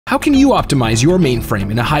How can you optimize your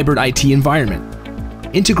mainframe in a hybrid IT environment?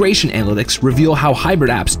 Integration analytics reveal how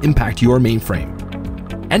hybrid apps impact your mainframe.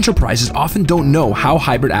 Enterprises often don't know how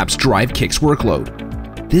hybrid apps drive CICS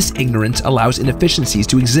workload. This ignorance allows inefficiencies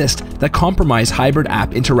to exist that compromise hybrid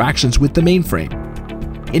app interactions with the mainframe.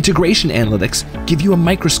 Integration analytics give you a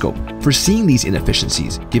microscope for seeing these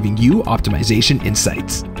inefficiencies, giving you optimization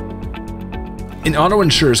insights. In auto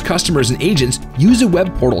insurers, customers and agents use a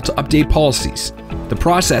web portal to update policies. The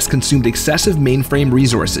process consumed excessive mainframe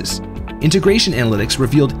resources. Integration analytics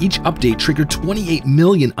revealed each update triggered 28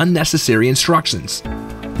 million unnecessary instructions.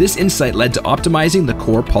 This insight led to optimizing the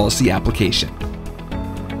core policy application.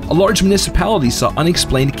 A large municipality saw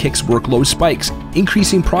unexplained CICS workload spikes,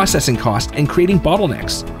 increasing processing costs and creating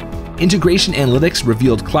bottlenecks. Integration analytics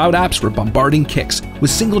revealed cloud apps were bombarding CICS with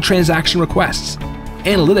single transaction requests.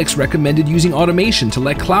 Analytics recommended using automation to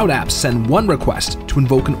let cloud apps send one request to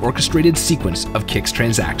invoke an orchestrated sequence of CICS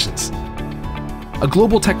transactions. A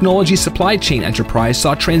global technology supply chain enterprise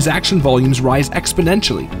saw transaction volumes rise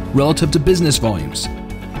exponentially relative to business volumes.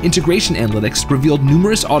 Integration analytics revealed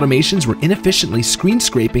numerous automations were inefficiently screen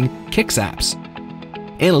scraping CICS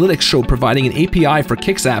apps. Analytics showed providing an API for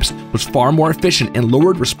CICS apps was far more efficient and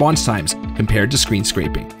lowered response times compared to screen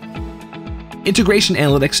scraping. Integration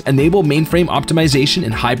analytics enable mainframe optimization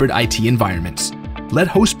in hybrid IT environments. Let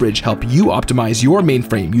HostBridge help you optimize your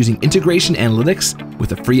mainframe using integration analytics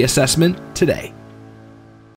with a free assessment today.